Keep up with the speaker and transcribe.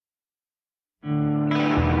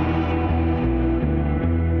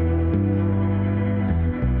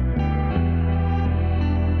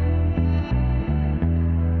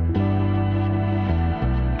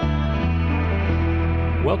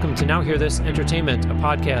welcome to Now Hear This Entertainment, a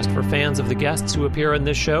podcast for fans of the guests who appear on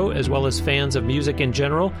this show, as well as fans of music in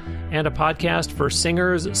general, and a podcast for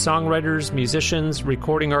singers, songwriters, musicians,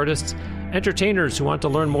 recording artists, entertainers who want to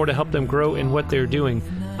learn more to help them grow in what they're doing.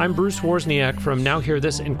 I'm Bruce Wozniak from Now Hear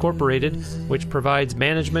This Incorporated, which provides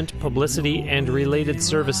management, publicity, and related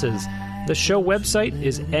services. The show website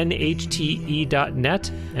is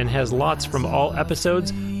NHTE.net and has lots from all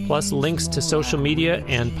episodes, plus links to social media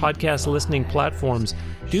and podcast listening platforms.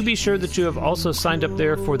 Do be sure that you have also signed up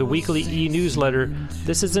there for the weekly e-newsletter.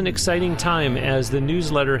 This is an exciting time as the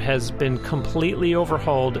newsletter has been completely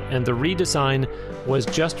overhauled and the redesign was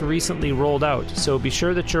just recently rolled out. So be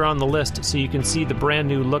sure that you're on the list so you can see the brand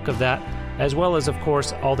new look of that, as well as, of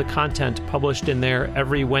course, all the content published in there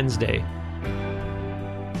every Wednesday.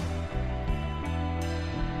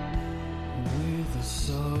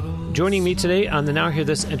 Joining me today on the Now Hear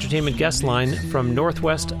This Entertainment guest line from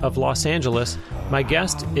northwest of Los Angeles, my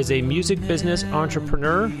guest is a music business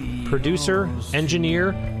entrepreneur, producer,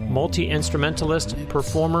 engineer, multi-instrumentalist,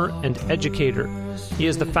 performer, and educator. He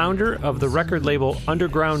is the founder of the record label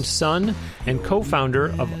Underground Sun and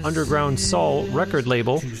co-founder of Underground Soul record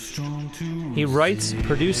label. He writes,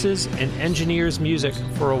 produces, and engineers music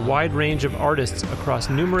for a wide range of artists across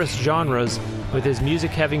numerous genres, with his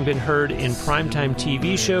music having been heard in primetime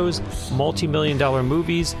TV shows, multi-million-dollar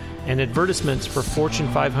movies, and advertisements for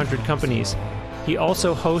Fortune 500 companies. He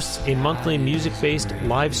also hosts a monthly music-based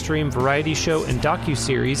live stream variety show and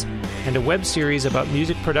docuseries, and a web series about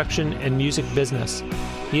music production and music business.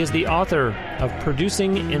 He is the author of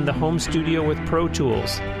Producing in the Home Studio with Pro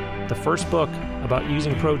Tools, the first book about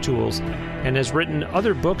using Pro Tools, and has written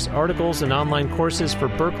other books, articles, and online courses for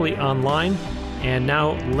Berklee Online, and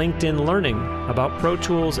now LinkedIn Learning about Pro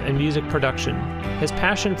Tools and music production. His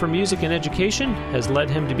passion for music and education has led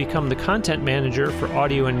him to become the content manager for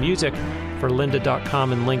audio and music for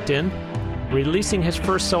lynda.com and LinkedIn. Releasing his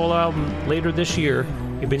first solo album later this year,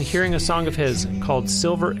 you've been hearing a song of his called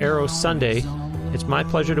Silver Arrow Sunday. It's my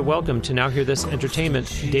pleasure to welcome to Now Hear This Entertainment,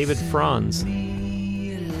 David Franz.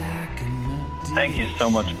 Thank you so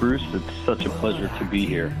much, Bruce. It's such a pleasure to be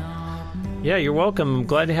here. Yeah, you're welcome. I'm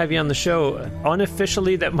glad to have you on the show.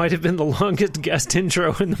 Unofficially, that might have been the longest guest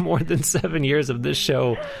intro in the more than 7 years of this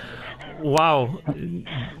show. Wow.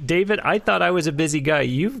 David, I thought I was a busy guy.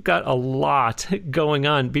 You've got a lot going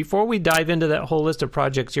on. Before we dive into that whole list of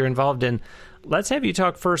projects you're involved in, let's have you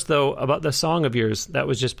talk first, though, about the song of yours that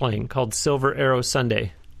was just playing called Silver Arrow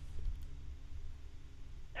Sunday.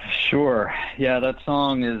 Sure. Yeah, that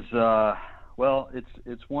song is,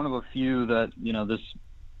 it's one of a few that, this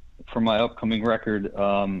for my upcoming record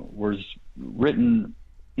was written,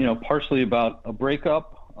 partially about a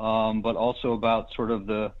breakup, but also about sort of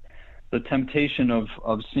the temptation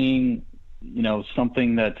of seeing,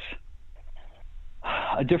 something that's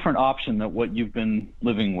a different option than what you've been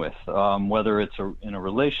living with, whether it's in a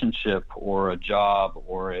relationship or a job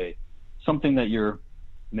or something that you're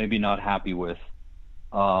maybe not happy with,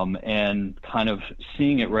 and kind of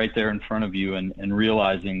seeing it right there in front of you and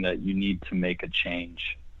realizing that you need to make a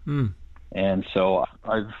change. And so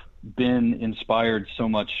I've been inspired so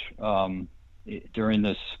much during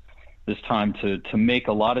this time to make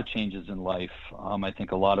a lot of changes in life. I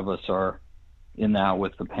think a lot of us are in that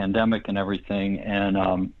with the pandemic and everything.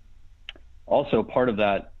 And also part of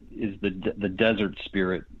that is the desert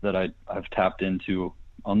spirit that I've tapped into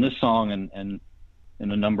on this song and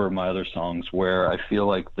in a number of my other songs, where I feel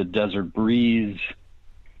like the desert breeze,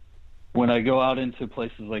 when I go out into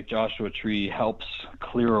places like Joshua Tree, helps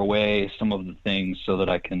clear away some of the things so that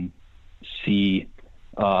I can see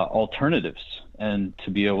alternatives and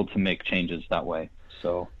to be able to make changes that way.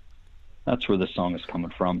 So that's where the song is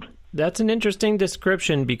coming from. That's an interesting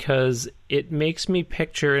description because it makes me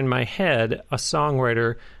picture in my head a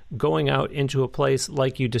songwriter going out into a place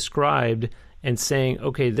like you described and saying,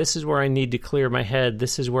 okay, this is where I need to clear my head.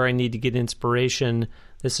 This is where I need to get inspiration.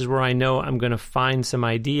 This is where I know I'm going to find some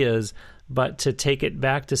ideas. But to take it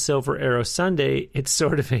back to Silver Arrow Sunday, it's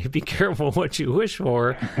sort of a be careful what you wish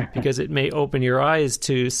for, because it may open your eyes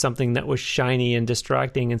to something that was shiny and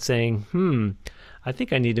distracting and saying, I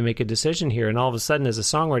think I need to make a decision here. And all of a sudden, as a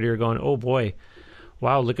songwriter, you're going, oh boy,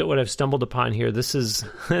 wow, look at what I've stumbled upon here. This is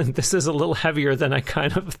this is a little heavier than I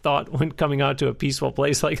kind of thought when coming out to a peaceful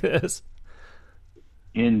place like this.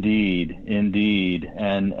 Indeed.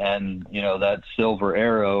 And that silver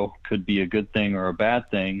arrow could be a good thing or a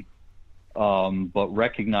bad thing, but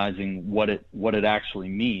recognizing what it actually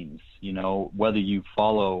means, whether you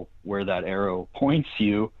follow where that arrow points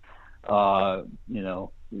you,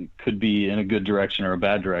 it could be in a good direction or a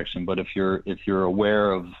bad direction. But if you're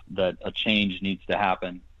aware of that a change needs to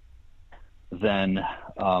happen, then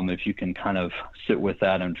if you can kind of sit with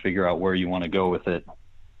that and figure out where you want to go with it,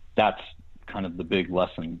 that's kind of the big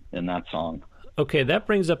lesson in that song. Okay, that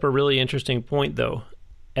brings up a really interesting point, though.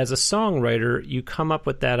 As a songwriter, you come up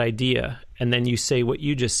with that idea, and then you say what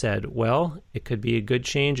you just said. Well, it could be a good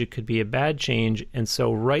change, it could be a bad change, and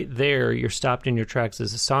so right there, you're stopped in your tracks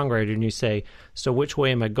as a songwriter, and you say, so which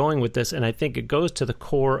way am I going with this? And I think it goes to the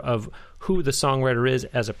core of who the songwriter is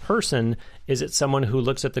as a person. Is it someone who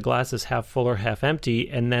looks at the glass as half full or half empty?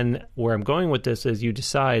 And then where I'm going with this is you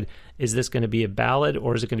decide, is this going to be a ballad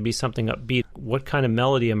or is it going to be something upbeat? What kind of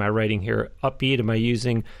melody am I writing here? Upbeat? Am I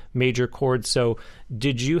using major chords? So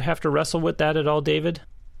did you have to wrestle with that at all, David?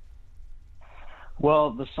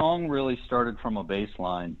 Well, the song really started from a bass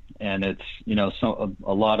line, and it's, you know, so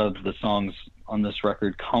a lot of the songs on this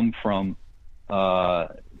record come from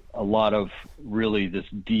a lot of really this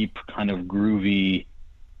deep kind of groovy,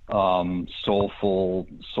 soulful,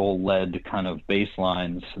 soul-led kind of bass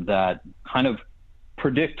lines that kind of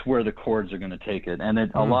predict where the chords are going to take it. And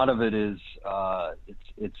a lot of it is,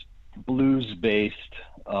 it's blues-based,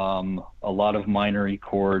 a lot of minor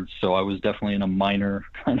chords. So I was definitely in a minor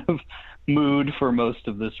kind of mood for most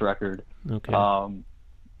of this record. Okay.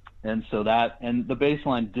 And so and the bass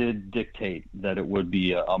line did dictate that it would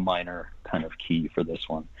be a minor kind of key for this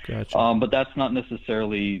one. Gotcha. But that's not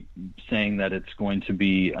necessarily saying that it's going to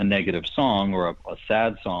be a negative song or a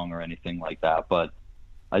sad song or anything like that. But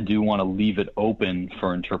I do want to leave it open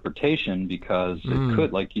for interpretation because it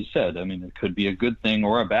could, like you said, I mean, it could be a good thing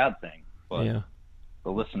or a bad thing. But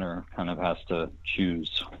the listener kind of has to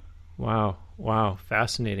choose. Wow.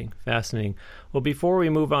 Fascinating. Well, before we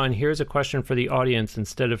move on, here's a question for the audience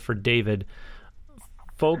instead of for David.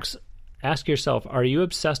 Folks, ask yourself, are you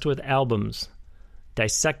obsessed with albums?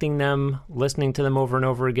 Dissecting them, listening to them over and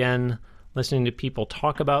over again, listening to people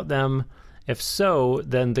talk about them? If so,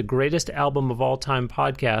 then the Greatest Album of All Time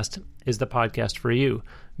podcast is the podcast for you.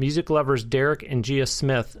 Music lovers Derek and Gia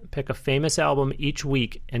Smith pick a famous album each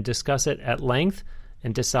week and discuss it at length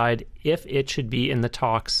and decide if it should be in the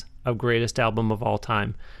talks of Greatest Album of All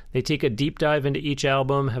Time. They take a deep dive into each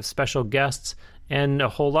album, have special guests, and a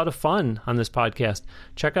whole lot of fun on this podcast.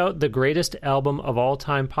 Check out the Greatest Album of All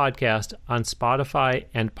Time podcast on Spotify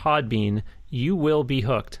and Podbean. You will be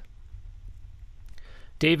hooked.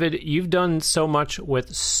 David, you've done so much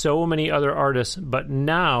with so many other artists, but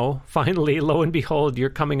now, finally, lo and behold,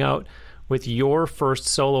 you're coming out with your first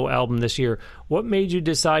solo album this year. What made you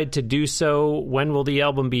decide to do so? When will the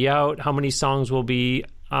album be out? How many songs will be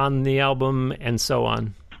on the album, and so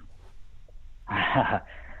on?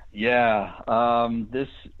 This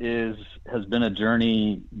has been a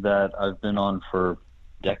journey that I've been on for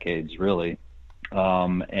decades, really.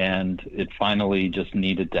 And it finally just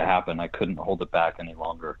needed to happen. I couldn't hold it back any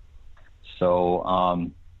longer. So,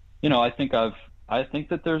 I think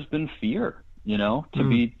that there's been fear, to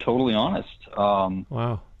be totally honest.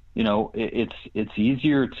 Wow. It's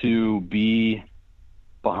easier to be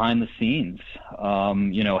behind the scenes,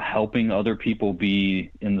 helping other people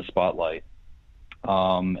be in the spotlight.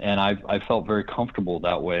 And I felt very comfortable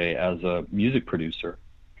that way as a music producer.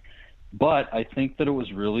 But I think that it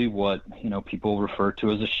was really what, people refer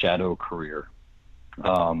to as a shadow career,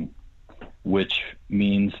 which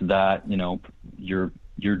means that, you're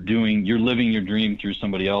living your dream through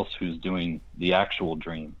somebody else who's doing the actual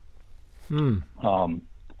dream. And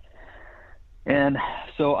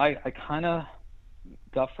so I kind of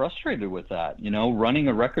got frustrated with that. Running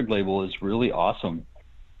a record label is really awesome.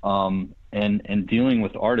 And dealing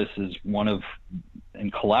with artists is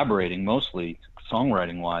and collaborating mostly,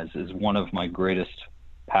 songwriting wise, is one of my greatest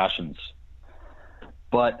passions.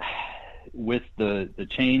 But with the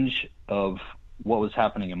change of what was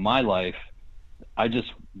happening in my life, I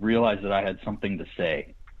just realized that I had something to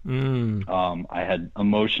say. I had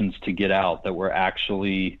emotions to get out that were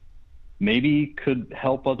actually maybe could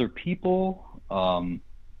help other people.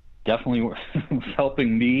 Definitely was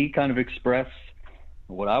helping me kind of express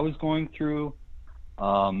what I was going through.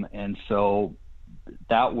 And so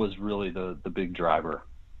that was really the big driver.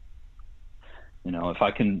 If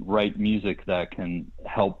I can write music that can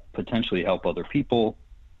potentially help other people,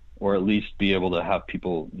 or at least be able to have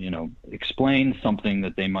people, explain something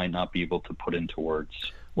that they might not be able to put into words.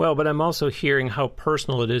 Well, but I'm also hearing how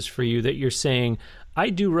personal it is for you that you're saying, I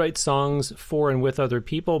do write songs for and with other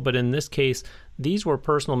people, but in this case, these were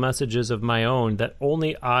personal messages of my own that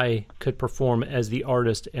only I could perform as the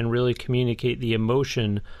artist and really communicate the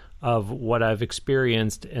emotion of what I've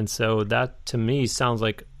experienced. And so that, to me, sounds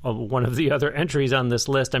like one of the other entries on this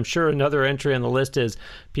list. I'm sure another entry on the list is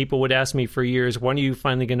people would ask me for years, when are you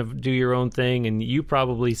finally going to do your own thing? And you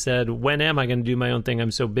probably said, when am I going to do my own thing?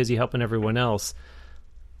 I'm so busy helping everyone else.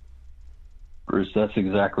 Bruce, that's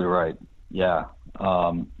exactly right. Yeah.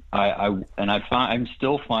 I'm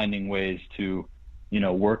still finding ways to,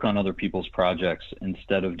 work on other people's projects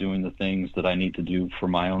instead of doing the things that I need to do for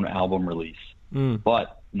my own album release.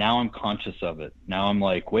 But now I'm conscious of it. Now I'm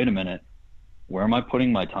like, wait a minute, where am I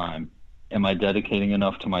putting my time? Am I dedicating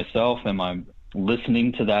enough to myself? Am I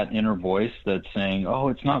listening to that inner voice that's saying, oh,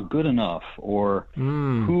 it's not good enough? Or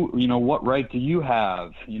what right do you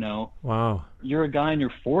have? Wow. You're a guy in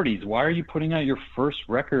your 40s. Why are you putting out your first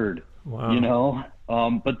record? Wow.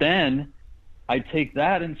 But then I take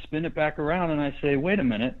that and spin it back around and I say, wait a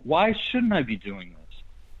minute, why shouldn't I be doing this?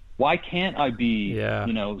 Why can't I be,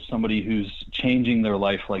 somebody who's changing their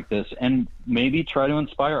life like this, and maybe try to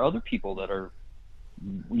inspire other people that are,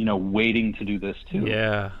 waiting to do this too?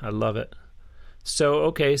 Yeah, I love it.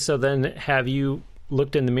 So then have you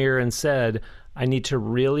looked in the mirror and said, I need to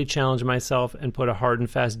really challenge myself and put a hard and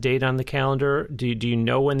fast date on the calendar? Do you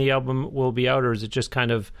know when the album will be out, or is it just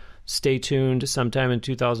kind of stay tuned sometime in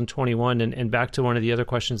 2021? And back to one of the other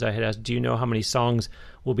questions I had asked, do you know how many songs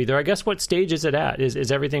will be there? I guess what stage is it at?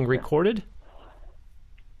 Is everything recorded?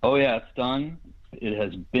 Oh, yeah, it's done. It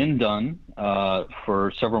has been done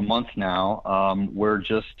for several months now.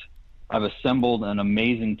 I've assembled an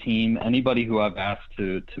amazing team. Anybody who I've asked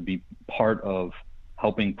to be part of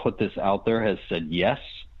helping put this out there has said yes.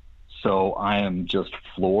 So I am just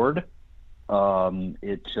floored. So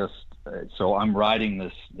I'm riding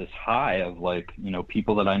this high of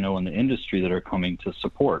people that I know in the industry that are coming to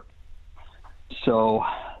support. So,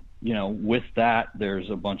 with that, there's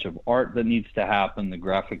a bunch of art that needs to happen, the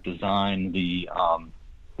graphic design, the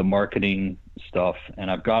marketing stuff, and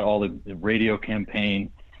I've got all the radio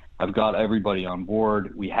campaign. I've got everybody on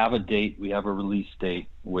board. We have a date. We have a release date,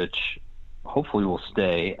 which hopefully will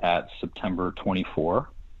stay at September 24.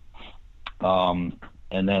 And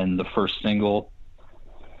then the first single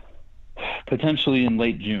potentially in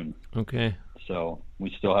late June. Okay. So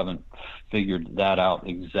we still haven't figured that out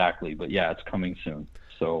exactly, but yeah, it's coming soon.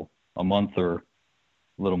 So a month or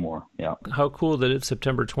a little more. Yeah. How cool that it's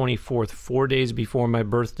September 24th, 4 days before my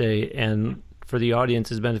birthday. And for the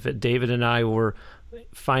audience's benefit, David and I were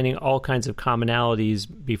finding all kinds of commonalities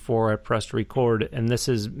before I pressed record. And this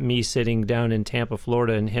is me sitting down in Tampa,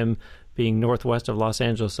 Florida, and him being northwest of Los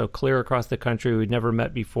Angeles. So clear across the country. We'd never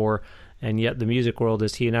met before. And yet the music world,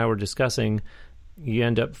 as he and I were discussing, you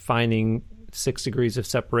end up finding 6 degrees of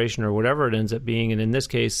separation or whatever it ends up being. And in this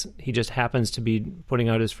case, he just happens to be putting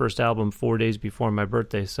out his first album 4 days before my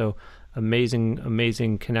birthday. So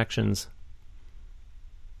amazing connections.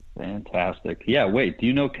 Fantastic. Yeah, wait, do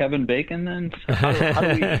you know Kevin Bacon then?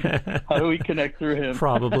 How do we connect through him?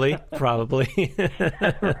 Probably.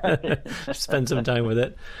 Right. Spend some time with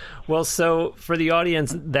it. Well, so for the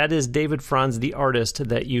audience, that is David Franz, the artist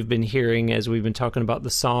that you've been hearing as we've been talking about the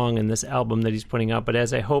song and this album that he's putting out. But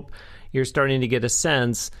as I hope you're starting to get a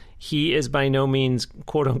sense, he is by no means,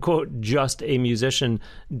 quote unquote, just a musician.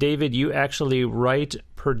 David, you actually write,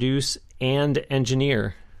 produce, and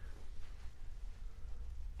engineer.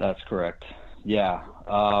 That's correct. Yeah.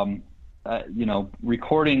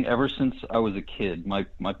 Recording ever since I was a kid. My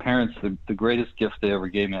parents, the greatest gift they ever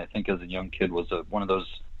gave me, I think, as a young kid was one of those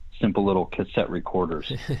simple little cassette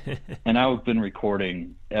recorders. And I've been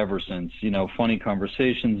recording ever since, funny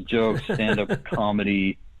conversations, jokes, stand-up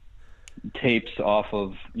comedy, tapes off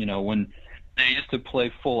of, when they used to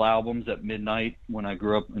play full albums at midnight when I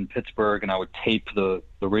grew up in Pittsburgh, and I would tape the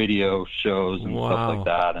radio shows and stuff like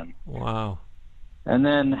that. And wow. And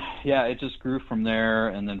then, it just grew from there,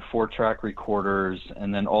 and then 4-track recorders,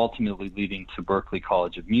 and then ultimately leading to Berklee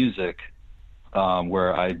College of Music,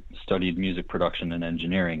 where I studied music production and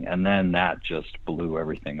engineering, and then that just blew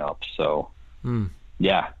everything up. So,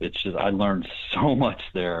 it's just, I learned so much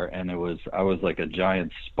there, and I was like a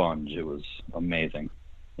giant sponge. It was amazing.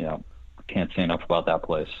 Yeah. Can't say enough about that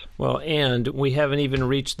place. Well, and we haven't even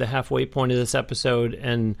reached the halfway point of this episode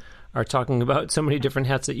and are talking about so many different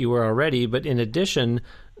hats that you wear already, but in addition,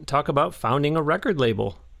 talk about founding a record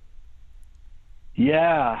label.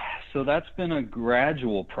 Yeah, so that's been a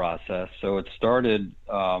gradual process. So it started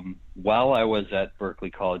while I was at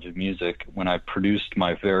Berklee College of Music when I produced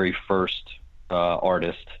my very first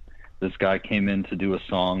artist. This guy came in to do a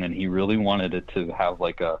song, and he really wanted it to have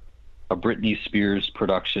like a Britney Spears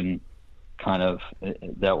production kind of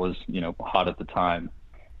that was, hot at the time.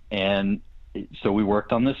 And so we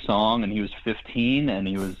worked on this song, and he was 15, and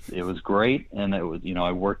it was great. And it was,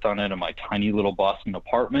 I worked on it in my tiny little Boston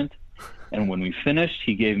apartment. And when we finished,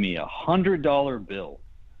 he gave me $100 bill.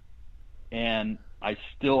 And I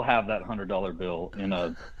still have that $100 bill in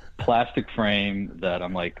a plastic frame that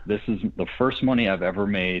I'm like, this is the first money I've ever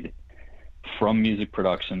made from music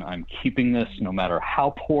production. I'm keeping this no matter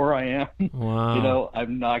how poor I am. Wow.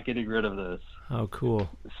 I'm not getting rid of this. Oh, cool.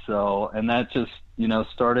 So, and that just,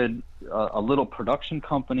 started a little production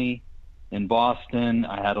company in Boston.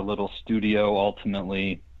 I had a little studio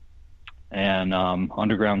ultimately. And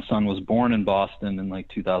Underground Sun was born in Boston in like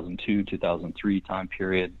 2002, 2003 time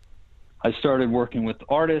period. I started working with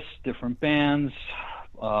artists, different bands,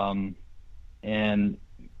 and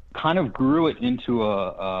kind of grew it into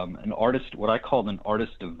an artist, what I called an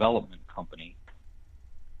artist development company.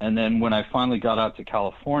 And then when I finally got out to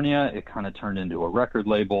California, it kind of turned into a record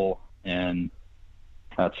label, and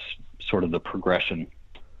that's sort of the progression.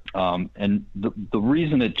 And the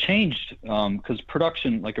reason it changed, because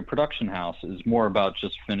production, like a production house, is more about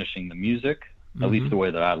just finishing the music, at least the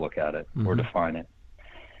way that I look at it or define it.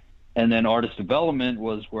 And then artist development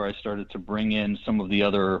was where I started to bring in some of the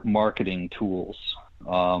other marketing tools,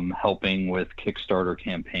 helping with Kickstarter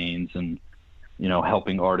campaigns and,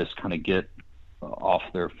 helping artists kind of get off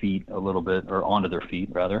their feet a little bit, or onto their feet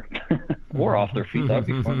rather, or off their feet. That'd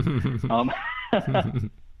be fun.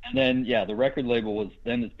 And then, the record label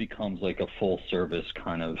it becomes like a full service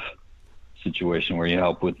kind of situation where you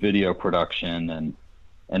help with video production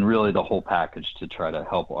and really the whole package to try to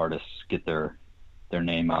help artists get their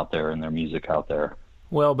name out there and their music out there.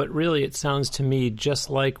 Well, but really it sounds to me just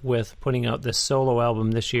like with putting out this solo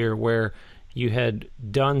album this year, where you had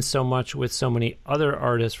done so much with so many other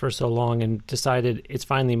artists for so long and decided it's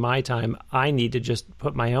finally my time. I need to just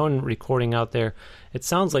put my own recording out there. It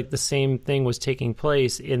sounds like the same thing was taking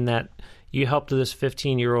place in that you helped this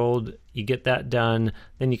 15-year-old, you get that done,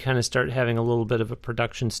 then you kind of start having a little bit of a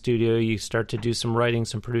production studio, you start to do some writing,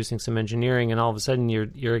 some producing, some engineering, and all of a sudden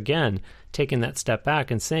you're again taking that step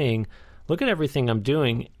back and saying, look at everything I'm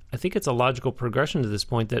doing. I think it's a logical progression to this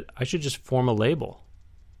point that I should just form a label.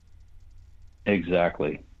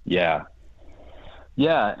 Exactly. Yeah.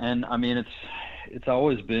 And I mean, it's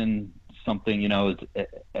always been something,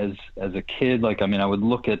 as a kid, I would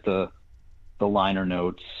look at the liner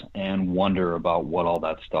notes and wonder about what all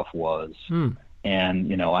that stuff was.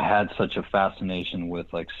 And, I had such a fascination with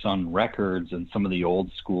like Sun Records and some of the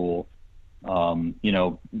old school,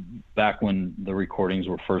 back when the recordings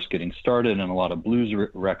were first getting started, and a lot of blues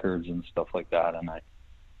records and stuff like that. And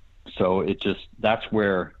that's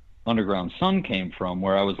where Underground Sun came from,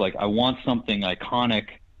 where I was like, I want something iconic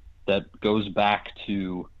that goes back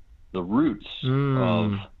to the roots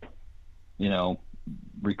of,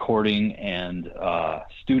 recording and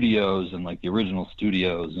studios and like the original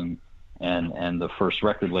studios and the first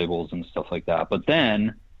record labels and stuff like that. But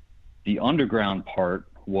then the underground part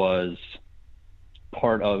was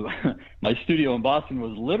part of my studio in Boston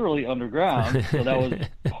was literally underground, so that was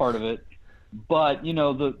part of it. But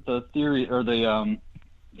the theory or the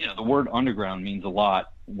word underground means a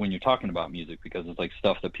lot when you're talking about music, because it's like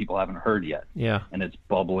stuff that people haven't heard yet. Yeah. And it's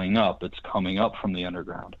bubbling up. It's coming up from the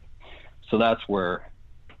underground. So that's where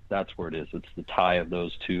it is. It's the tie of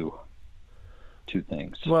those two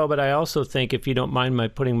things. Well, but I also think, if you don't mind my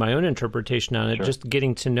putting my own interpretation on it, Sure. Just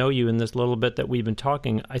getting to know you in this little bit that we've been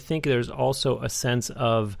talking, I think there's also a sense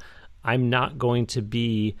of I'm not going to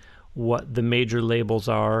be what the major labels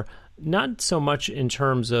are, not so much in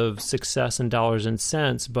terms of success and dollars and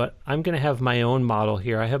cents, but I'm going to have my own model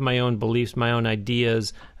here. I have my own beliefs, my own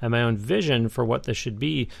ideas, and my own vision for what this should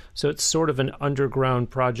be. So it's sort of an underground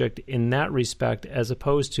project in that respect, as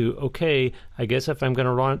opposed to, okay, I guess if I'm going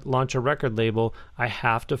to launch a record label, I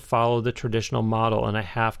have to follow the traditional model, and I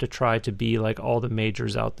have to try to be like all the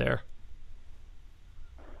majors out there.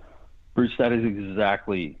 Bruce, that is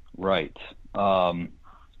exactly right.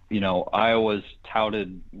 I always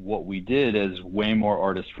touted what we did as way more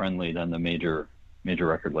artist friendly than the major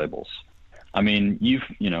record labels. I mean, you've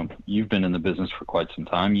been in the business for quite some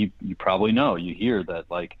time. You probably know, you hear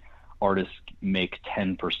that like artists make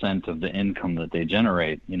 10% of the income that they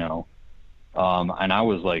generate, and I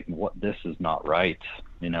was like, what, this is not right.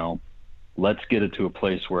 Let's get it to a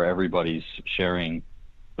place where everybody's sharing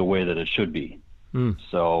the way that it should be.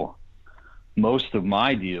 So most of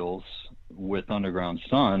my deals with Underground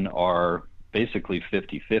Sun are basically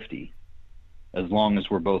 50-50, as long as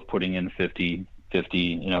we're both putting in 50%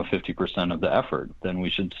 of the effort, then we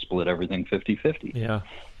should split everything 50-50.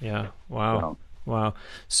 Yeah. Wow.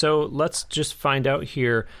 So let's just find out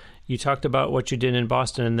here. You talked about what you did in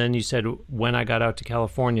Boston, and then you said when I got out to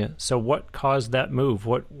California. So what caused that move?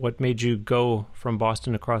 What made you go from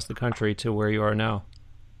Boston across the country to where you are now?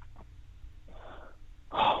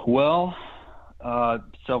 Well,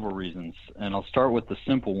 several reasons, and I'll start with the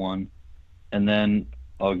simple one, and then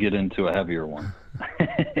I'll get into a heavier one.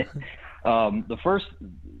 The first,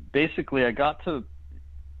 basically, I got to,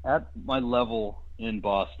 at my level in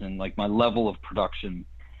Boston, like my level of production,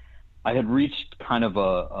 I had reached kind of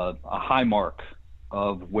a high mark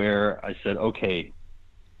of where I said, okay,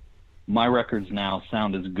 my records now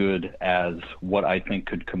sound as good as what I think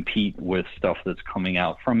could compete with stuff that's coming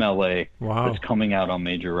out from LA, Wow. that's coming out on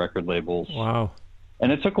major record labels. Wow.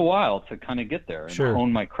 And it took a while to kind of get there and Sure.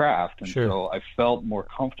 hone my craft. And Sure. so I felt more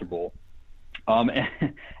comfortable.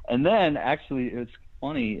 And then actually it's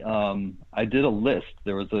funny. I did a list.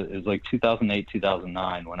 It was like 2008,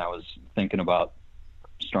 2009 when I was thinking about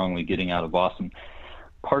strongly getting out of Boston,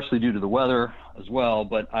 partially due to the weather as well.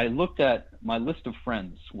 But I looked at my list of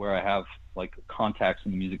friends where I have like contacts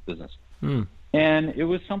in the music business. Mm. And it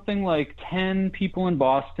was something like 10 people in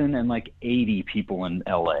Boston and like 80 people in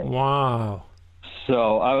LA. Wow.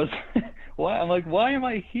 So I was, I'm like, why am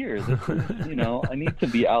I here? This is, I need to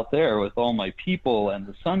be out there with all my people and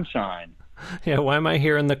the sunshine. Yeah, why am I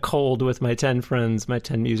here in the cold with my 10 friends, my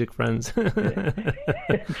 10 music friends?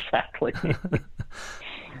 Exactly.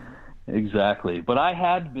 Exactly. But I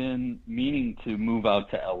had been meaning to move out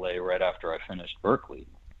to LA right after I finished Berklee.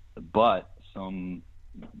 But some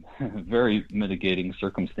very mitigating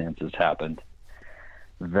circumstances happened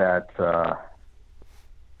that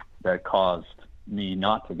caused me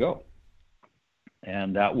not to go.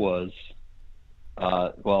 And that was,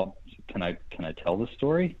 can I tell the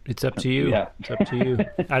story? It's up to you. Yeah. It's up to you.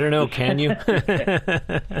 I don't know. Can you?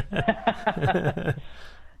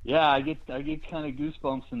 Yeah, I get kind of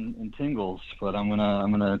goosebumps and tingles, but I'm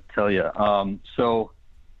gonna tell you. So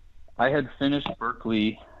I had finished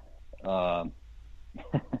Berklee. I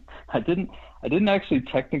didn't actually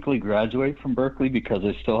technically graduate from Berklee because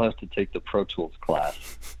I still have to take the Pro Tools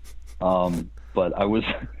class. But I was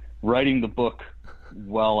writing the book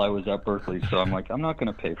while I was at Berklee, so I'm like, I'm not going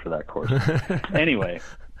to pay for that course. Anyway,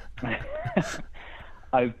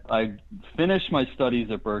 I finished my studies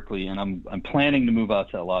at Berklee, and I'm planning to move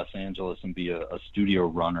out to Los Angeles and be a studio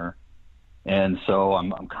runner. And so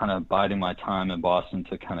I'm kind of biding my time in Boston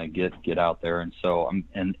to kind of get out there. And so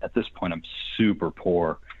and at this point I'm super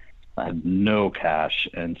poor. I have no cash.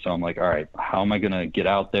 And so I'm like, all right, how am I going to get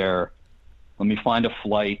out there? Let me find a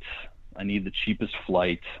flight. I need the cheapest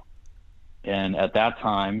flight. And at that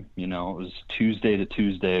time, it was Tuesday to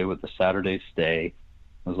Tuesday with a Saturday stay.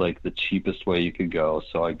 It was like the cheapest way you could go.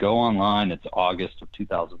 So I go online. It's August of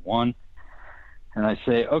 2001. And I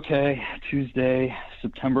say, okay, Tuesday,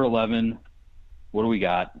 September 11, what do we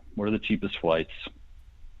got? What are the cheapest flights?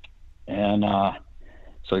 And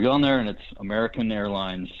so I go in there, and it's American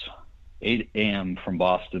Airlines, 8 a.m. from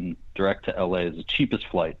Boston, direct to LA is the cheapest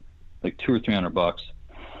flight, like $200 or $300.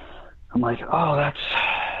 I'm like, oh,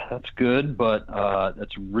 that's good, but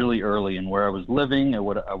that's really early. And where I was living, it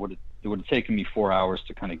would have taken me 4 hours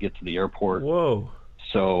to kind of get to the airport. Whoa.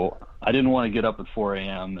 So I didn't want to get up at 4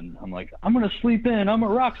 a.m. and I'm like, I'm going to sleep in. I'm a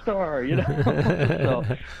rock star, So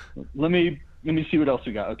let me see what else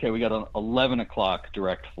we got. Okay, we got an 11 o'clock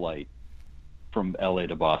direct flight from LA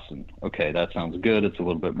to Boston. Okay, that sounds good. It's a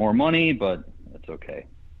little bit more money, but it's okay.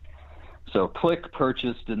 So click,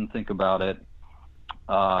 purchase, didn't think about it.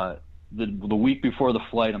 The week before the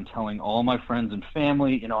flight, I'm telling all my friends and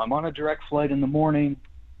family, I'm on a direct flight in the morning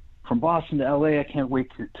from Boston to LA. I can't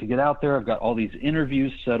wait to get out there. I've got all these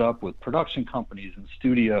interviews set up with production companies and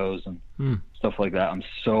studios and stuff like that. I'm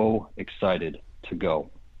so excited to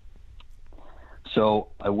go. So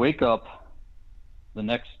I wake up the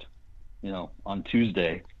next, on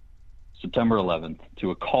Tuesday, September 11th,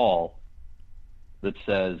 to a call that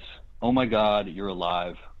says, oh my God, you're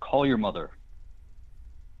alive. Call your mother.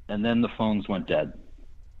 And then the phones went dead.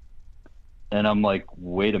 And I'm like,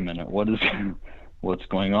 wait a minute, what's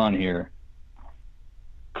going on here?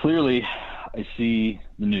 Clearly, I see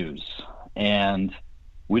the news. And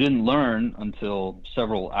we didn't learn until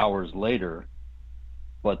several hours later,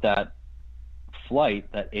 but that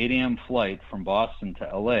flight, that 8 a.m. flight from Boston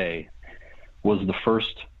to LA was the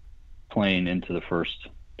first plane into the first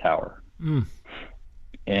tower.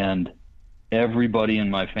 And everybody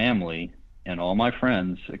in my family and all my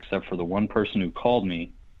friends, except for the one person who called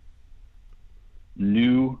me,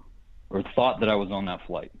 knew or thought that I was on that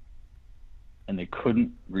flight, and they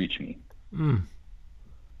couldn't reach me.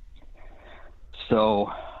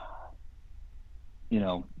 So,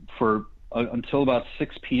 until about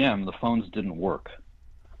 6 p.m., the phones didn't work.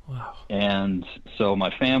 Wow. And so my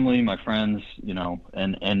family, my friends,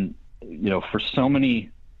 and for so many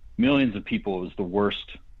millions of people, it was the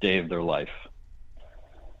worst day of their life.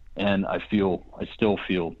 And I still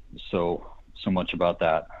feel so much about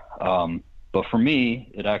that. But for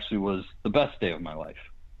me, it actually was the best day of my life.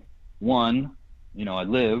 One, I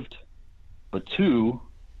lived, but two,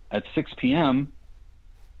 at 6 p.m.,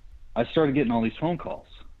 I started getting all these phone calls.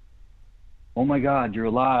 Oh my God, you're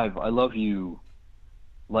alive. I love you.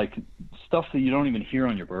 Like stuff that you don't even hear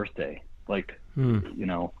on your birthday. Like,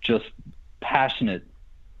 just passionate,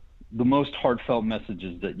 the most heartfelt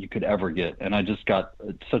messages that you could ever get. And I just got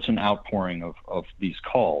such an outpouring of these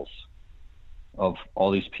calls of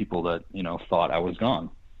all these people that, thought I was gone.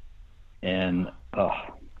 And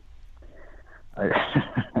I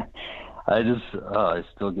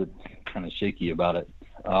still get kind of shaky about it.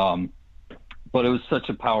 But it was such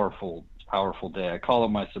a powerful day. I call it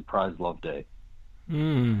my surprise love day.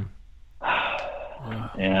 Wow.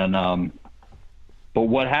 And, but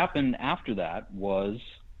what happened after that was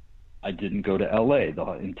I didn't go to LA.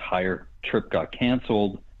 The entire trip got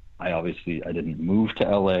canceled. I didn't move to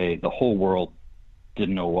LA. The whole world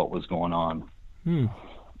didn't know what was going on.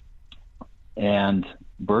 And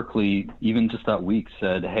Berkeley, even just that week,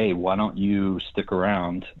 said, hey, why don't you stick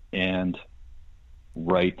around and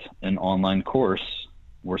write an online course?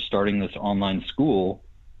 We're starting this online school,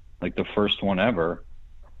 like the first one ever.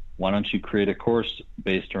 Why don't you create a course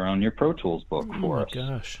based around your Pro Tools book for us? Oh my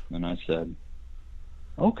gosh. And I said,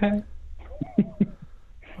 okay.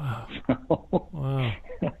 Wow. Wow.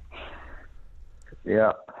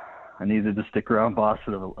 Yeah. I needed to stick around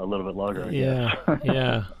Boston a little bit longer.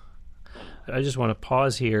 Yeah. I just want to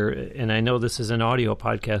pause here, and I know this is an audio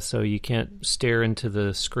podcast, so you can't stare into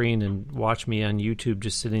the screen and watch me on YouTube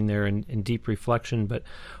just sitting there in deep reflection. But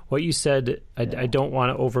what you said, I don't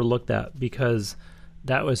want to overlook that, because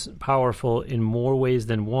that was powerful in more ways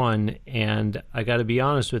than one. And I got to be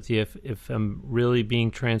honest with you, if I'm really being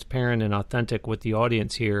transparent and authentic with the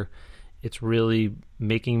audience here, it's really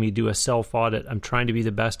making me do a self-audit. I'm trying to be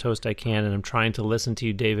the best host I can, and I'm trying to listen to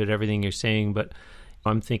you, David, everything you're saying, but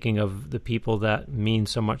I'm thinking of the people that mean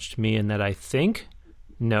so much to me and that I think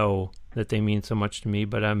know that they mean so much to me,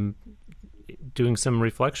 but I'm doing some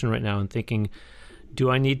reflection right now and thinking, do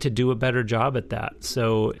I need to do a better job at that?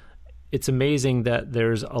 So it's amazing that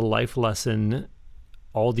there's a life lesson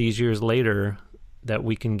all these years later that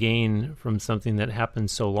we can gain from something that happened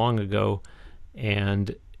so long ago.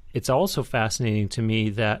 And it's also fascinating to me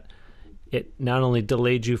that it not only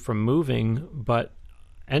delayed you from moving, but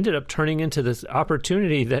ended up turning into this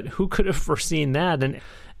opportunity that who could have foreseen that? And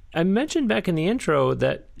I mentioned back in the intro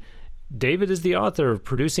that David is the author of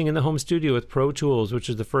Producing in the Home Studio with Pro Tools, which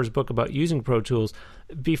is the first book about using Pro Tools.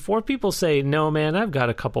 Before people say, no, man, I've got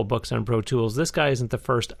a couple books on Pro Tools, this guy isn't the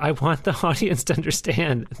first. I want the audience to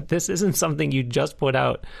understand this isn't something you just put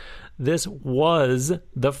out. This was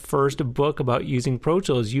the first book about using Pro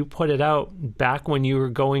Tools. You put it out back when you were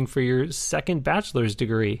going for your second bachelor's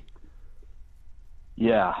degree.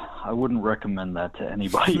 Yeah, I wouldn't recommend that to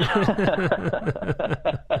anybody.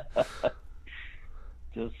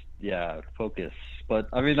 Just, focus. But,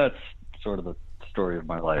 I mean, that's sort of the story of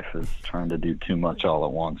my life, is trying to do too much all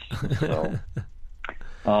at once. So,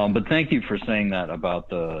 but thank you for saying that about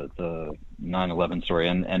the 9/11 story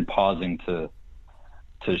and pausing to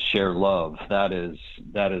share love. That is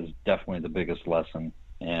definitely the biggest lesson.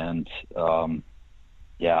 And,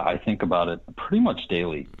 I think about it pretty much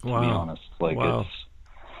daily, to be honest. Like, it's,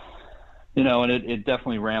 and it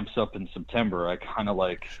definitely ramps up in September. I kind of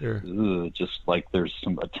like, just like there's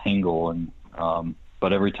a tingle. And,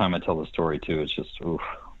 but every time I tell the story too, it's just,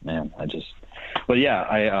 man, I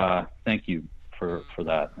thank you for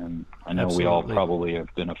that. And I know we all probably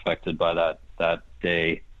have been affected by that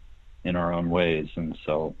day in our own ways. And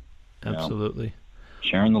so, absolutely.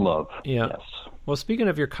 Sharing the love. Yeah. Yes. Well, speaking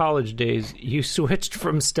of your college days, you switched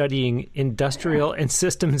from studying industrial and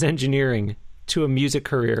systems engineering to a music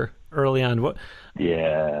career early on. What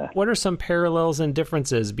are some parallels and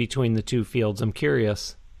differences between the two fields? I'm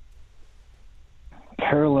curious.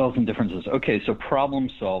 Parallels and differences. Okay, so problem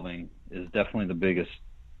solving is definitely the biggest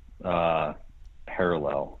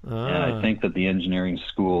parallel. And I think that the engineering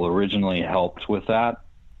school originally helped with that,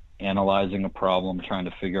 analyzing a problem, trying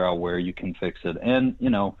to figure out where you can fix it. And,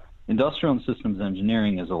 industrial and systems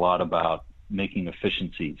engineering is a lot about making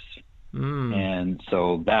efficiencies. And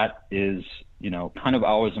so that is, kind of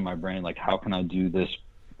always in my brain, like, how can I do this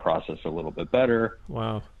process a little bit better?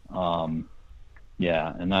 Wow.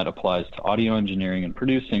 And that applies to audio engineering and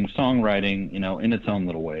producing, songwriting, in its own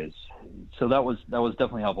little ways. So that was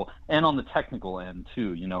definitely helpful. And on the technical end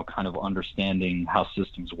too, kind of understanding how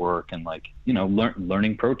systems work and like,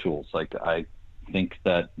 learning Pro Tools. Like, I think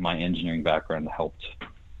that my engineering background helped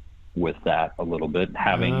with that a little bit,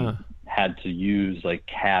 having had to use like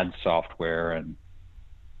CAD software and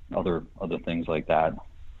other things like that,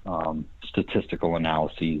 statistical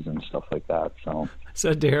analyses and stuff like that.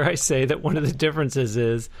 So dare I say that one of the differences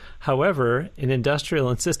is, however, in industrial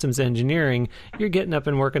and systems engineering, you're getting up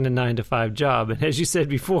and working a 9-to-5 job. And as you said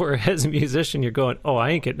before, as a musician, you're going, oh, I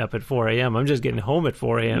ain't getting up at 4 a.m. I'm just getting home at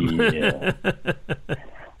 4 a.m. Yeah.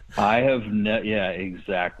 I have, yeah,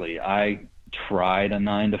 exactly. I tried a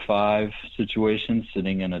 9-to-5 situation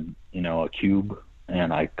sitting in a cube,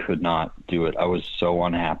 and I could not do it. I was so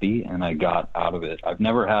unhappy, and I got out of it. I've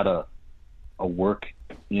never had a work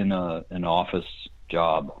in an office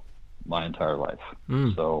job my entire life.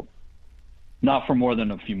 So not for more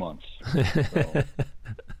than a few months. So,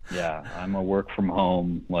 yeah, I'm a work from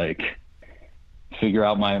home, like figure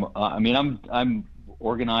out I'm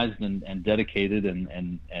organized and dedicated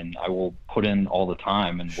and I will put in all the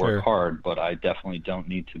time and work hard, but I definitely don't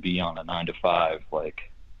need to be on a 9-to-5 like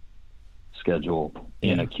schedule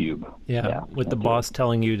in a cube. Yeah. With the boss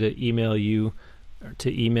telling you to email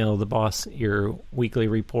the boss your weekly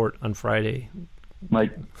report on Friday. My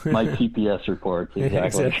TPS reports,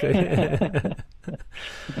 exactly.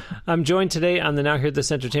 I'm joined today on the Now Hear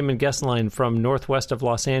This Entertainment guest line from northwest of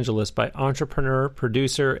Los Angeles by entrepreneur,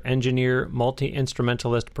 producer, engineer,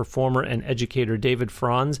 multi-instrumentalist, performer, and educator David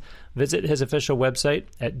Franz. Visit his official website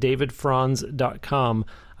at davidfranz.com.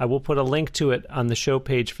 I will put a link to it on the show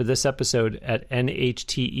page for this episode at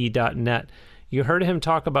nhte.net. You heard him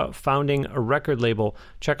talk about founding a record label.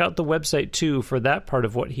 Check out the website, too, for that part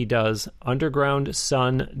of what he does,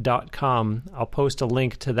 undergroundsun.com. I'll post a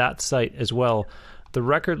link to that site as well. The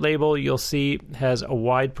record label, you'll see, has a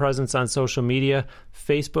wide presence on social media,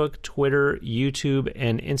 Facebook, Twitter, YouTube,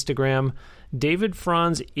 and Instagram. David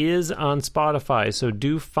Franz is on Spotify, so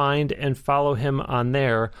do find and follow him on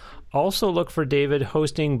there. Also look for David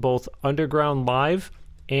hosting both Underground Live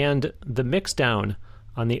and The Mixdown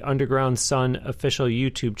on the Underground Sun official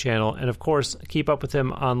YouTube channel. And of course, keep up with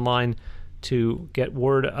him online to get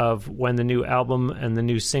word of when the new album and the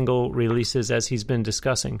new single releases, as he's been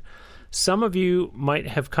discussing. Some of you might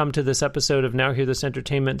have come to this episode of Now Hear This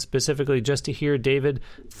Entertainment specifically just to hear David.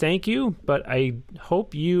 Thank you, but I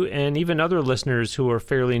hope you and even other listeners who are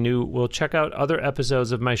fairly new will check out other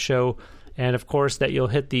episodes of my show, and of course that you'll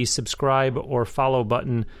hit the subscribe or follow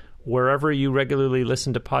button wherever you regularly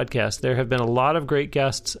listen to podcasts. There have been a lot of great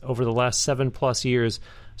guests over the last 7+ years,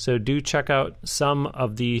 so do check out some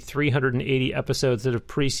of the 380 episodes that have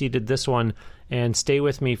preceded this one, and stay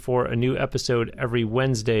with me for a new episode every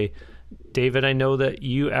Wednesday. David, I know that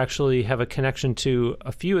you actually have a connection to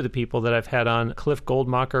a few of the people that I've had on. Cliff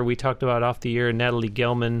Goldmacher, we talked about off the air, Natalie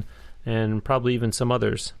Gelman, and probably even some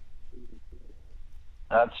others.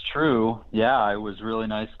 That's true. Yeah, it was really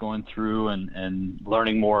nice going through and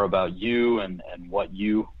learning more about you and what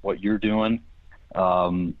you're doing,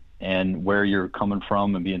 and where you're coming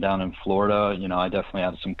from, and being down in Florida. You know, I definitely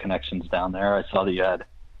have some connections down there. I saw that you had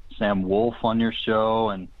Sam Wolf on your show,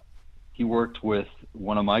 and he worked with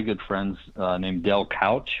one of my good friends named Del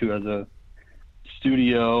Couch, who has a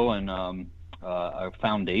studio and a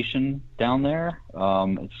foundation down there.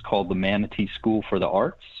 It's called the Manatee School for the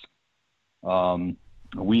Arts.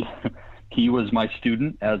 He was my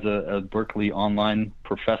student as a Berkeley online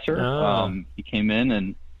professor. He came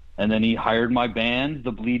in and then he hired my band,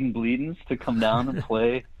 the Bleedin' Bleedins, to come down and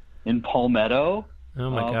play in Palmetto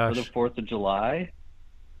for the 4th of July.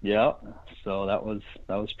 Yeah, so that was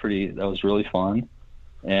really fun.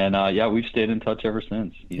 And we've stayed in touch ever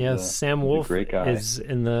since. Sam Wolf great guy. is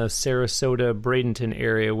in the Sarasota, Bradenton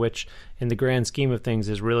area, which in the grand scheme of things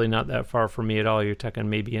is really not that far from me at all. You're talking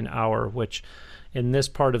maybe an hour, which in this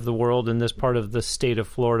part of the world, in this part of the state of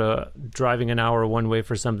Florida, driving an hour one way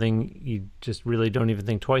for something you just really don't even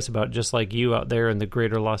think twice about, just like you out there in the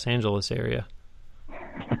greater Los Angeles area.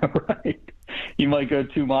 Right. You might go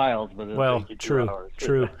 2 miles, but it'll take you 2 hours.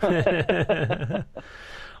 True.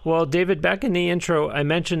 Well, David, back in the intro, I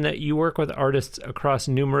mentioned that you work with artists across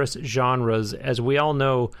numerous genres. As we all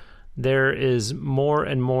know, there is more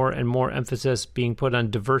and more and more emphasis being put on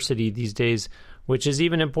diversity these days, which is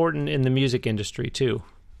even important in the music industry, too.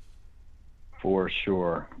 For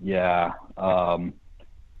sure. Yeah.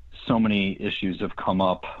 So many issues have come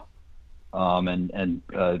up, and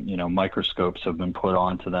microscopes have been put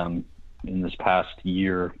onto them in this past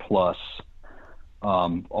year plus,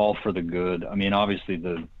 all for the good. I mean, obviously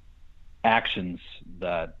the actions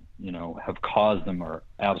that, have caused them are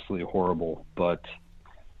absolutely horrible, but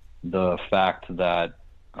the fact that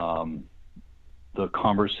the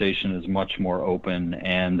conversation is much more open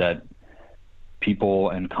and that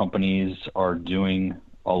people and companies are doing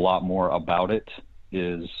a lot more about it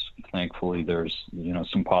is thankfully there's,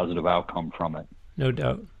 some positive outcome from it. No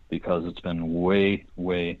doubt. Because it's been way,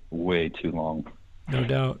 way, way too long. No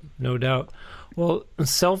doubt. No doubt. Well,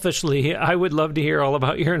 selfishly, I would love to hear all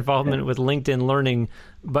about your involvement with LinkedIn Learning,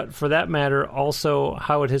 but for that matter, also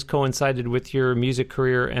how it has coincided with your music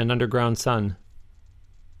career and Underground Sun.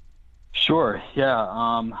 Sure.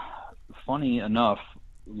 Yeah. Funny enough,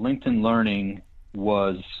 LinkedIn Learning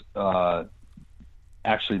was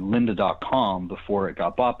actually lynda.com before it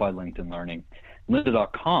got bought by LinkedIn Learning.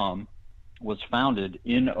 Lynda.com was founded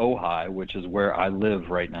in Ojai, which is where I live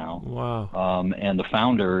right now. Wow. And the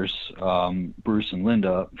founders, Bruce and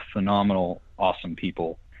Linda, phenomenal, awesome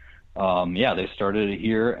people. They started it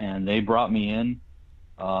here, and they brought me in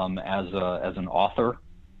as an author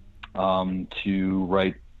to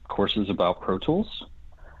write courses about Pro Tools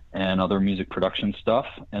and other music production stuff.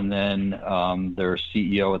 And then their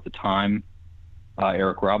CEO at the time,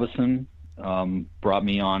 Eric Robinson, brought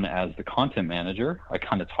me on as the content manager. I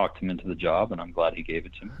kind of talked him into the job, and I'm glad he gave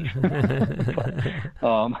it to me.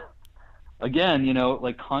 But, again,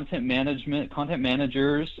 like content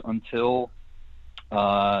managers, until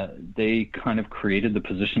they kind of created the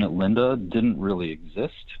position at Lynda, didn't really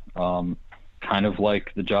exist. Kind of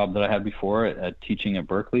like the job that I had before at teaching at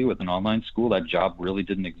Berkeley with an online school, that job really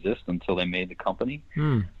didn't exist until they made the company.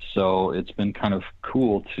 So it's been kind of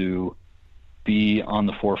cool to be on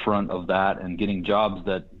the forefront of that and getting jobs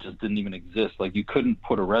that just didn't even exist. Like, you couldn't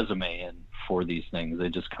put a resume in for these things. They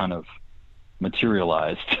just kind of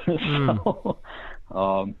materialized. So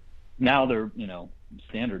now they're,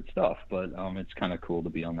 standard stuff, but it's kind of cool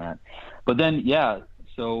to be on that. But then,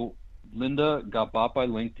 so Lynda got bought by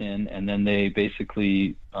LinkedIn, and then they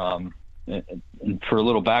basically, and for a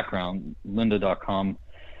little background, lynda.com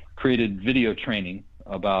created video training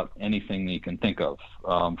about anything that you can think of,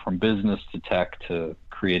 from business to tech to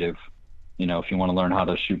creative. If you want to learn how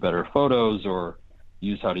to shoot better photos, or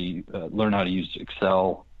learn how to use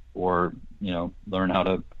Excel, or learn how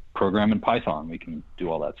to program in Python, we can do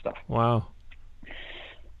all that stuff. Wow.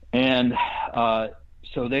 And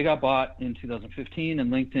so they got bought in 2015,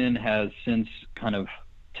 and LinkedIn has since kind of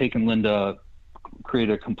taken Lynda,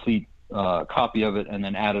 created a complete copy of it, and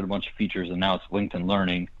then added a bunch of features, and now it's LinkedIn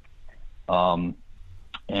Learning.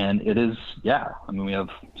 And it is, we have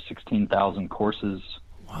 16,000 courses.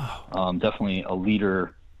 Wow. Definitely a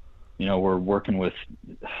leader. We're working with,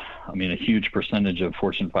 a huge percentage of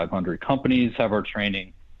Fortune 500 companies have our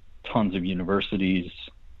training, tons of universities.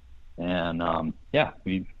 And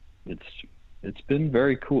it's been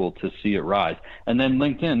very cool to see it rise. And then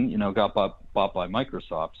LinkedIn, got bought by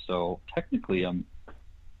Microsoft. So technically I'm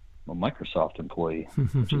a Microsoft employee,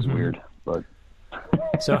 which is weird. But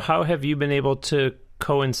So how have you been able to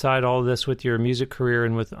coincide all of this with your music career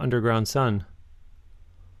and with Underground Sun?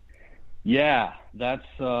 Yeah, that's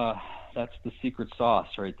the secret sauce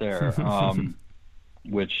right there.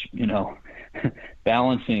 Which,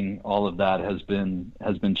 balancing all of that has been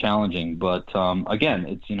challenging. But again,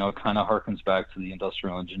 it's, it kind of harkens back to the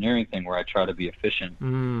industrial engineering thing, where I try to be efficient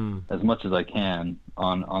as much as I can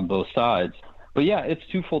on both sides. But yeah, it's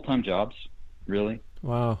 2 full-time jobs, really.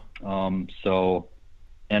 Wow.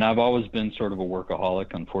 And I've always been sort of a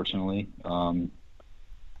workaholic, unfortunately.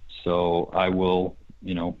 So I will,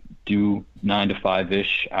 do 9 to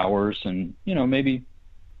 5-ish hours, and, maybe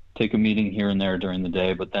take a meeting here and there during the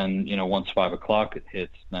day. But then, once 5 o'clock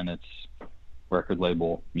hits, then it's record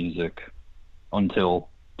label music until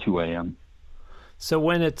 2 a.m. So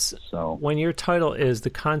when your title is the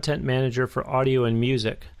content manager for audio and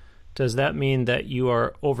music, does that mean that you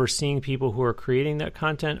are overseeing people who are creating that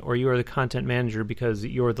content, or you are the content manager because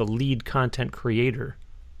you're the lead content creator?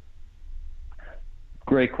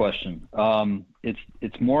 Great question.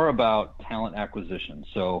 It's more about talent acquisition.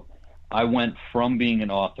 So I went from being an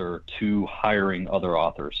author to hiring other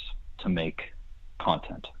authors to make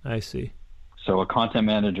content. I see. So a content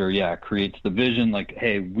manager, creates the vision, like,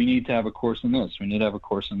 hey, we need to have a course in this, we need to have a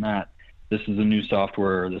course in that. This is a new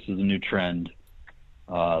software, this is a new trend.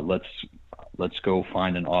 Let's go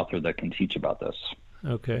find an author that can teach about this.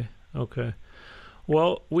 Okay.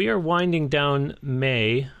 Well, we are winding down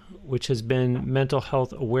May, which has been Mental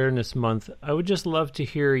Health Awareness Month. I would just love to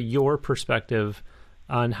hear your perspective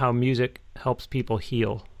on how music helps people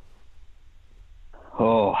heal.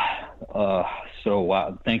 So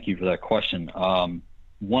wow, thank you for that question. I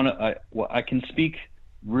can speak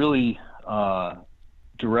really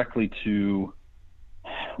directly to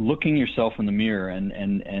looking yourself in the mirror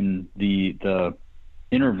and the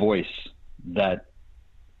inner voice that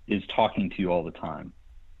is talking to you all the time.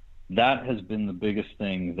 That has been the biggest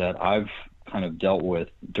thing that I've kind of dealt with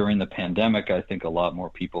during the pandemic. I think a lot more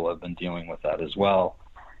people have been dealing with that as well,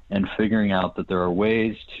 and figuring out that there are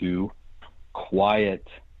ways to quiet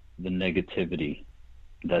the negativity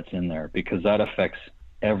that's in there, because that affects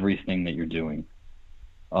everything that you're doing.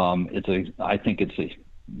 I think it's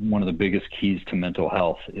one of the biggest keys to mental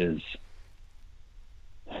health is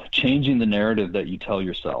changing the narrative that you tell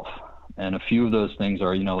yourself. And a few of those things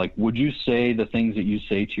are, like, would you say the things that you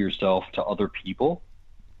say to yourself to other people?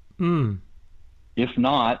 If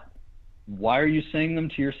not, why are you saying them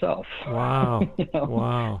to yourself? Wow.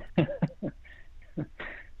 Wow.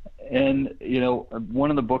 And, one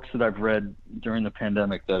of the books that I've read during the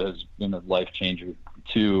pandemic that has been a life changer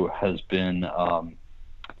too has been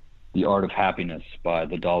The Art of Happiness by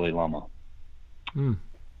the Dalai Lama.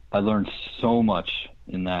 I learned so much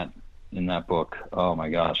in that book. Oh my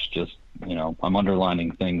gosh, just, I'm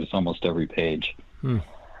underlining things almost every page.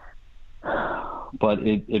 But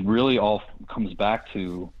it really all comes back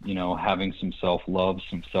to, having some self-love,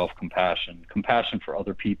 some self-compassion, compassion for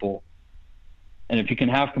other people. And if you can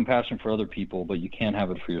have compassion for other people, but you can't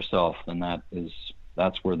have it for yourself, then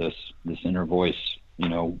that's where this inner voice,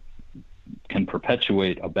 can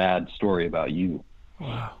perpetuate a bad story about you.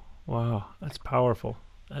 Wow. That's powerful.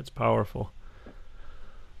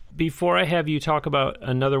 Before I have you talk about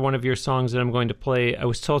another one of your songs that I'm going to play, I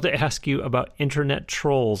was told to ask you about internet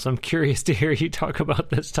trolls. I'm curious to hear you talk about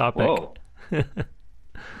this topic. Whoa.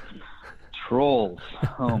 Trolls.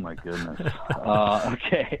 Oh my goodness.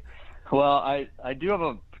 Okay. Well, I do have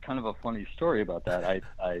a kind of a funny story about that.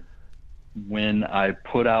 When I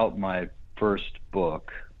put out my first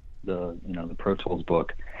book, the Pro Tools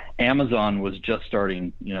book, Amazon was just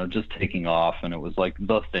starting, just taking off, and it was like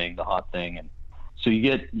the hot thing. And so you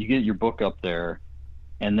get your book up there,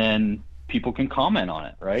 and then people can comment on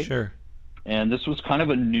it, right? Sure. And this was kind of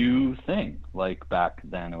a new thing. Like back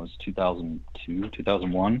then, it was 2002,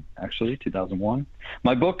 2001, actually, 2001.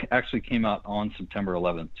 My book actually came out on September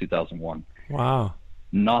 11th, 2001. Wow.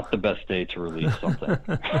 Not the best day to release something.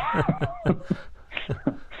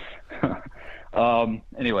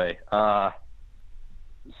 Anyway,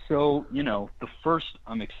 so, the first,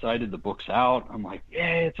 I'm excited, the book's out. I'm like,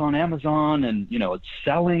 yeah, it's on Amazon, and, it's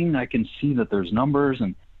selling. I can see that there's numbers.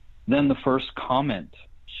 And then the first comment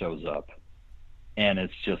shows up, and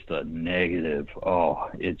it's just a negative. Oh,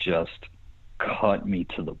 it just cut me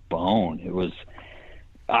to the bone.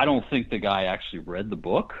 I don't think the guy actually read the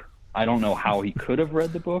book. I don't know how he could have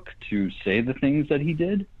read the book to say the things that he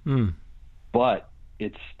did, but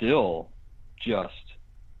it still just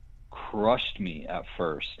crushed me at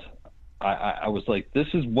first. I was like, this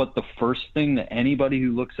is what the first thing that anybody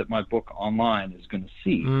who looks at my book online is going to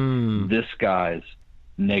see. This guy's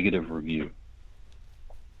negative review.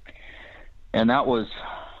 And that was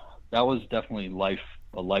definitely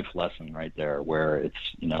a life lesson right there, where it's,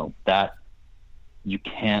 that you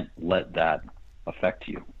can't let that affect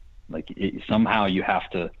you. Like somehow you have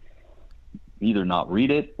to either not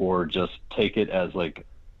read it or just take it as like,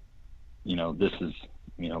 this is,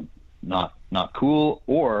 not cool.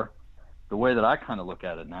 Or the way that I kind of look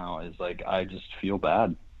at it now is like, I just feel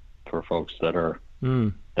bad for folks that are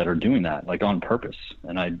doing that, like on purpose.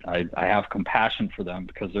 And I have compassion for them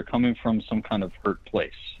because they're coming from some kind of hurt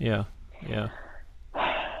place. Yeah.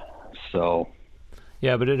 So.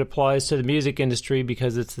 Yeah, but it applies to the music industry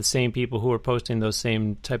because it's the same people who are posting those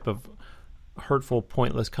same type of hurtful,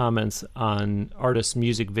 pointless comments on artists'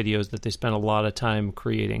 music videos that they spend a lot of time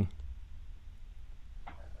creating.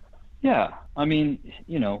 Yeah, I mean,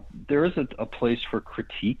 there is a place for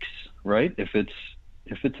critiques, right? If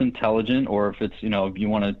it's intelligent, or if it's, if you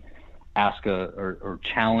want to ask or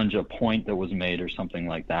challenge a point that was made or something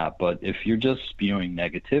like that. But if you're just spewing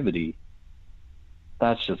negativity,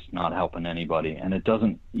 that's just not helping anybody. And it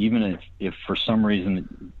doesn't, even if for some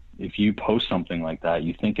reason, if you post something like that,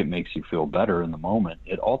 you think it makes you feel better in the moment,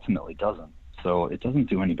 it ultimately doesn't. So it doesn't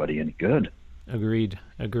do anybody any good. Agreed.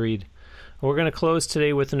 We're going to close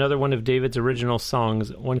today with another one of David's original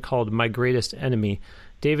songs, one called My Greatest Enemy.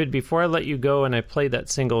 David, before I let you go and I play that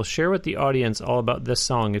single, share with the audience all about this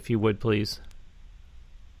song, if you would, please.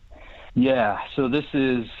 Yeah, so this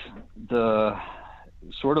is the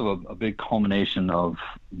sort of a big culmination of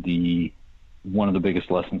one of the biggest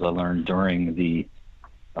lessons I learned during the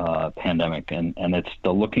pandemic, and it's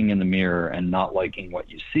the looking in the mirror and not liking what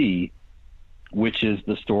you see, which is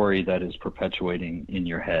the story that is perpetuating in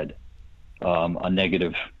your head. A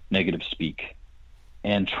negative speak,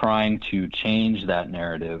 and trying to change that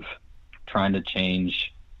narrative, trying to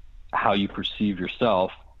change how you perceive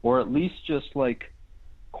yourself, or at least just like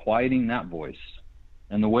quieting that voice.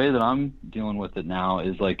 And the way that I'm dealing with it now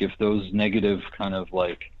is like, if those negative kind of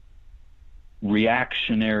like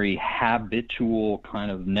reactionary, habitual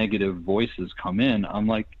kind of negative voices come in, I'm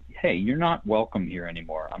like, hey, you're not welcome here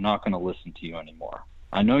anymore. I'm not going to listen to you anymore.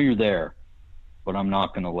 I know you're there, but I'm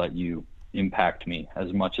not going to let you impact me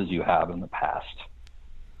as much as you have in the past.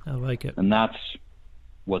 I like it. And that's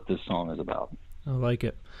what this song is about. I like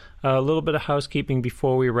it. A little bit of housekeeping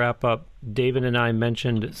before we wrap up. David and I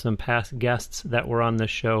mentioned some past guests that were on this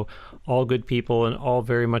show, all good people and all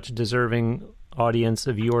very much deserving audience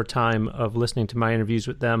of your time of listening to my interviews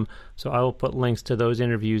with them. So I will put links to those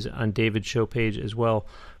interviews on David's show page as well.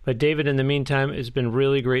 But David, in the meantime, it's been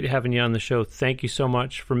really great having you on the show. Thank you so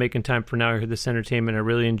much for making time for Now I Hear This Entertainment. I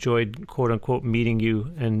really enjoyed, quote unquote, meeting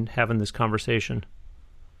you and having this conversation.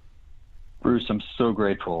 Bruce, I'm so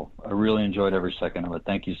grateful. I really enjoyed every second of it.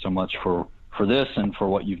 Thank you so much for this and for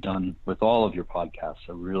what you've done with all of your podcasts.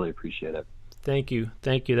 I really appreciate it. Thank you.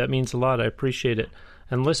 Thank you. That means a lot. I appreciate it.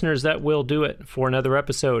 And listeners, that will do it for another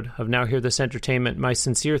episode of Now Hear This Entertainment. My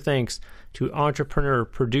sincere thanks to entrepreneur,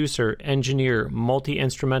 producer, engineer,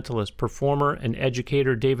 multi-instrumentalist, performer, and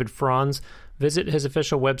educator David Franz. Visit his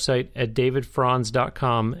official website at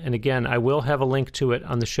davidfranz.com. And again, I will have a link to it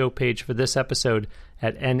on the show page for this episode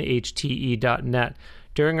at nhte.net.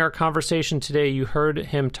 During our conversation today, you heard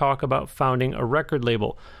him talk about founding a record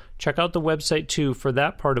label. Check out the website too for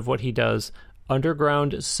that part of what he does,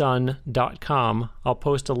 undergroundsun.com. I'll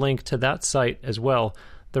post a link to that site as well.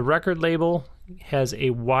 The record label has a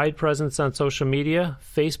wide presence on social media,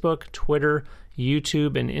 Facebook, Twitter,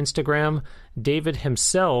 YouTube, and Instagram. David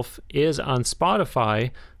himself is on Spotify,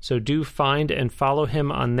 so do find and follow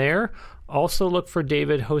him on there. Also look for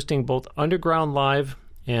David hosting both Underground Live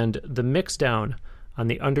and The Mixdown on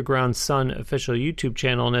the Underground Sun official YouTube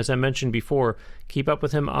channel. And as I mentioned before, keep up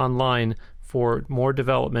with him online for more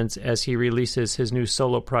developments as he releases his new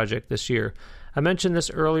solo project this year. I mentioned this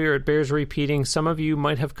earlier, it bears repeating. Some of you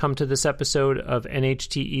might have come to this episode of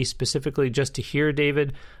NHTE specifically just to hear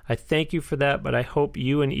David. I thank you for that, but I hope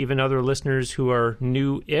you and even other listeners who are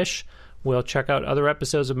new-ish will check out other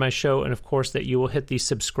episodes of my show, and of course that you will hit the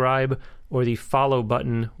subscribe or the follow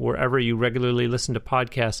button wherever you regularly listen to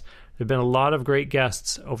podcasts. There have been a lot of great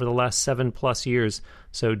guests over the last 7+ years,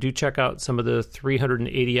 so do check out some of the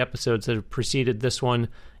 380 episodes that have preceded this one,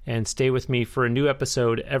 and stay with me for a new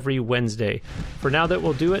episode every Wednesday. For now, that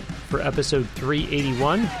will do it for episode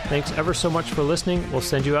 381. Thanks ever so much for listening. We'll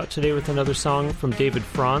send you out today with another song from David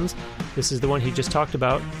Franz. This is the one he just talked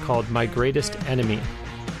about, called My Greatest Enemy.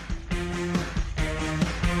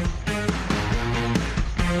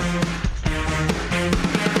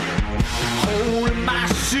 Holding my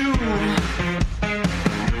shoe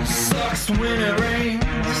sucks when it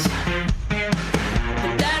rains,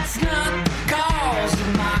 but that's not the cause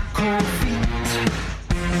of my cold feet.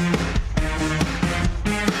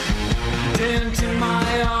 Dent in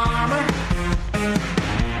my armor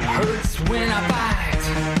hurts when I bite,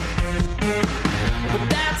 but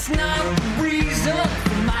that's not the reason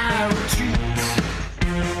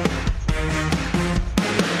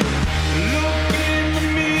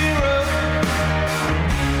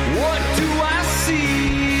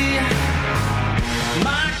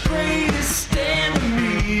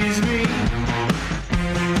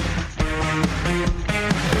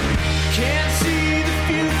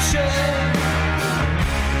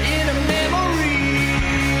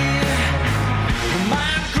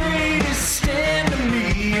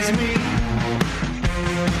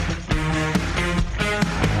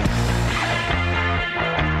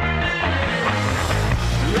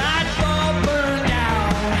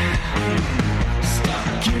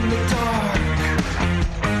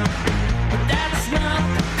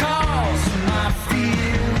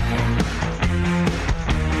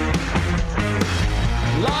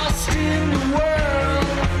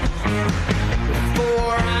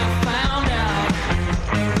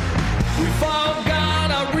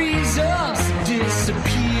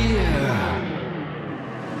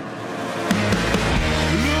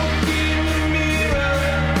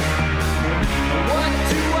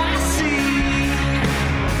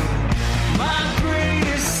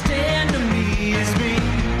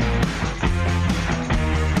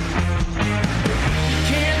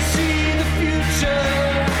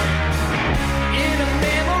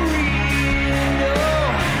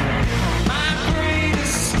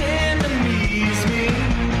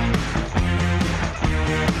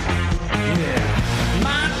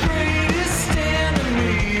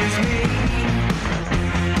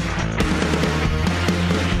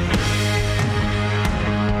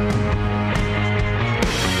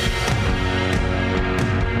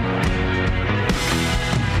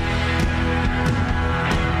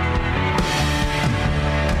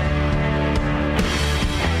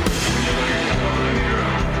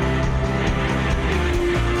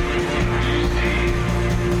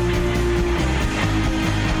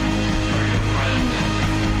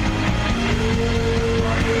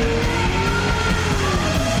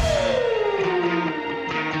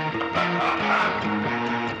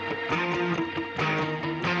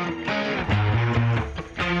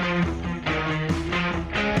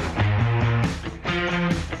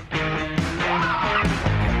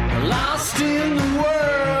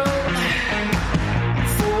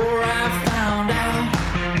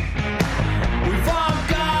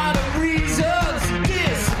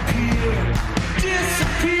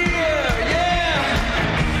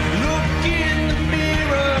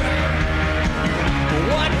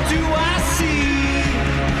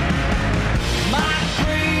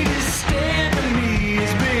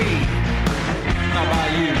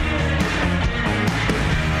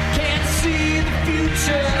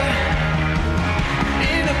future.